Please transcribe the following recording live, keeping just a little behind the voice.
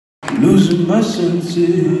Losing my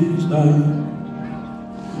senses, I'm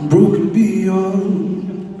broken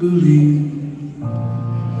beyond belief.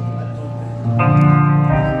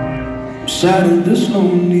 I'm sad at this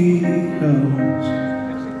lonely house,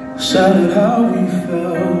 sad at how we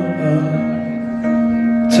felt.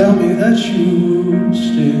 Tell me that you would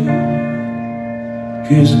stay,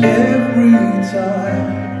 'cause every time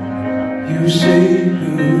you say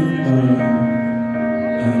goodbye,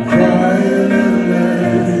 I cry a little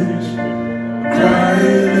less, cry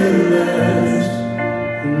a little less.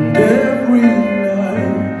 And every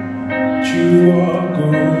night you walk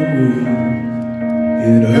away,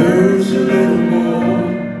 it hurts a little more,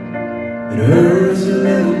 it hurts a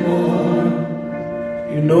little more.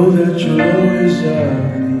 You know that you'll always have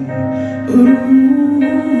me. Ooh,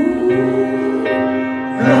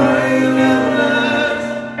 cry a little less,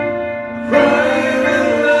 cry a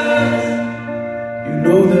little less. You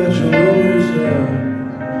know that you'll always have me.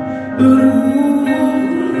 Ooh,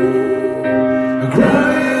 I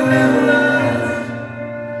cry a little less,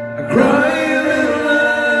 I cry a little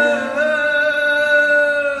less.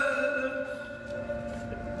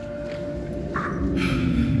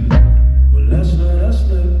 Well, last night I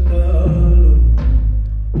slept alone,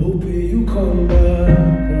 hoping you come back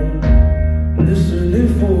home, listening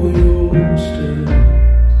for your steps.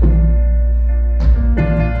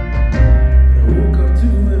 But I woke up to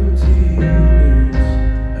emptiness,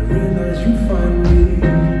 I realized you find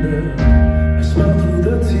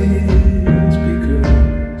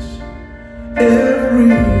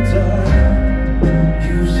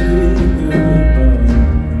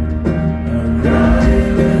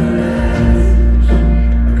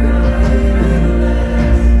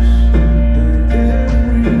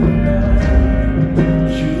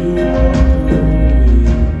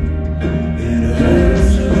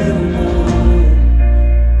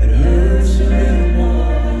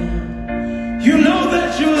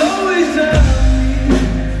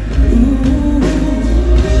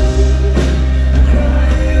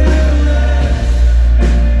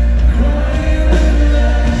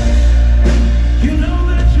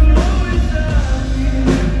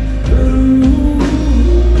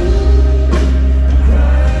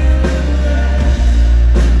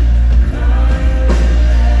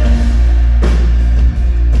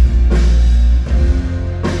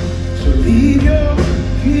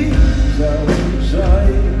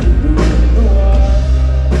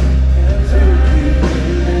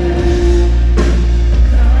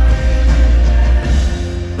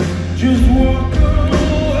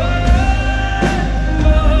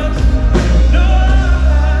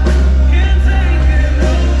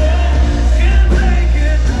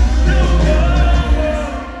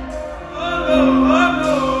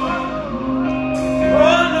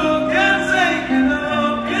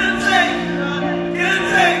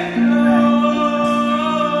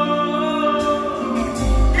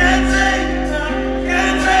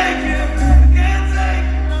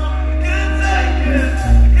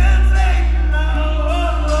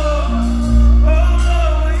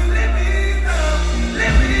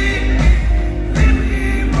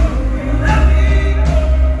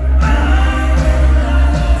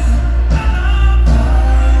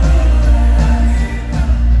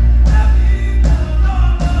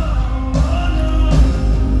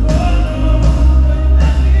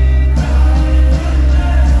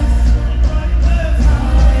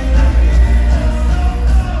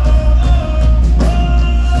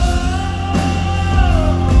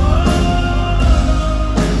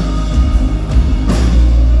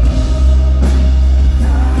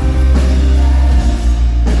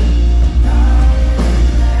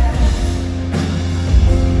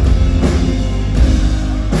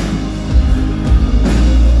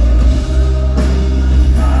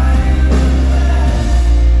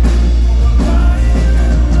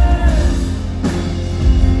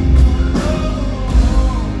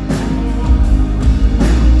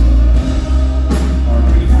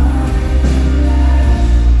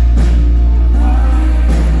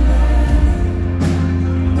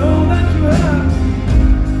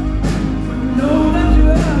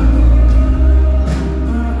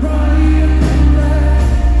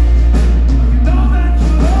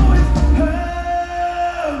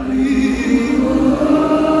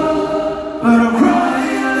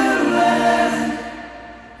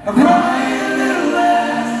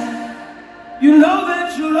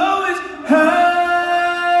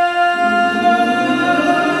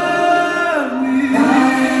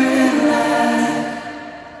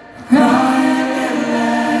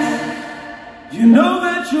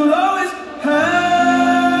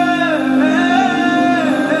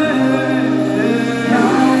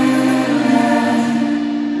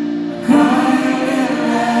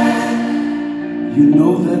You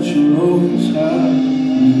know that you're always